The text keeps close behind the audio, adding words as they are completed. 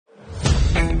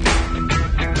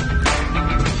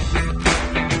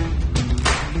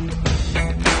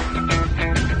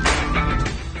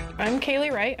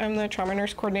Wright. I'm the trauma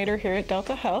nurse coordinator here at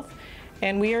Delta Health,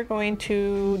 and we are going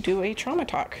to do a trauma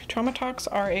talk. Trauma talks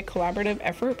are a collaborative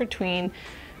effort between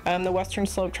the Western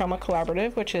Slope Trauma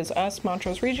Collaborative, which is us,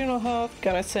 Montrose Regional Health,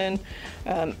 Gunnison,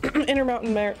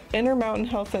 Intermountain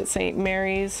Health at St.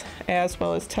 Mary's, as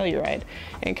well as Telluride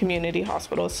and Community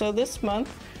Hospital. So this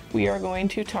month we are going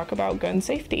to talk about gun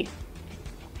safety.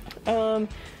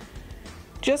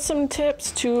 Just some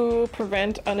tips to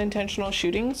prevent unintentional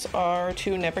shootings are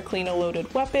to never clean a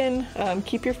loaded weapon,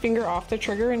 keep your finger off the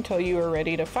trigger until you are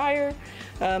ready to fire,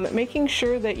 making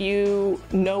sure that you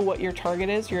know what your target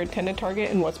is, your intended target,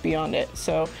 and what's beyond it.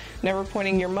 So never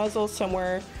pointing your muzzle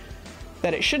somewhere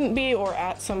that it shouldn't be or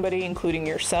at somebody, including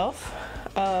yourself,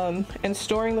 and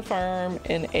storing the firearm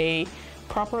in a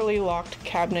properly locked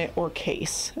cabinet or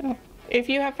case. If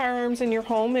you have firearms in your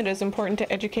home, it is important to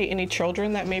educate any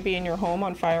children that may be in your home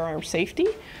on firearm safety.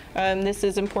 This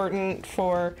is important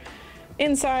for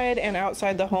inside and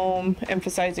outside the home,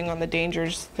 emphasizing on the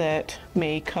dangers that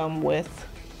may come with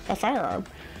a firearm.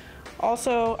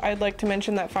 Also, I'd like to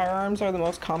mention that firearms are the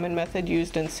most common method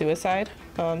used in suicide.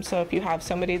 So if you have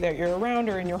somebody that you're around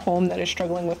or in your home that is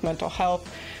struggling with mental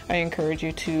health, I encourage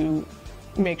you to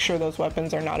make sure those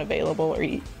weapons are not available or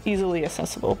easily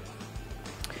accessible.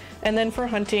 And then for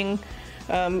hunting,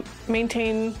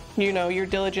 maintain, your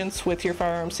diligence with your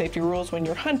firearm safety rules when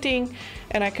you're hunting.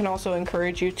 And I can also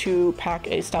encourage you to pack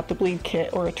a stop the bleed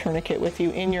kit or a tourniquet with you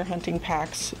in your hunting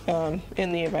packs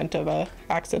in the event of an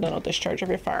accidental discharge of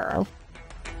your firearm.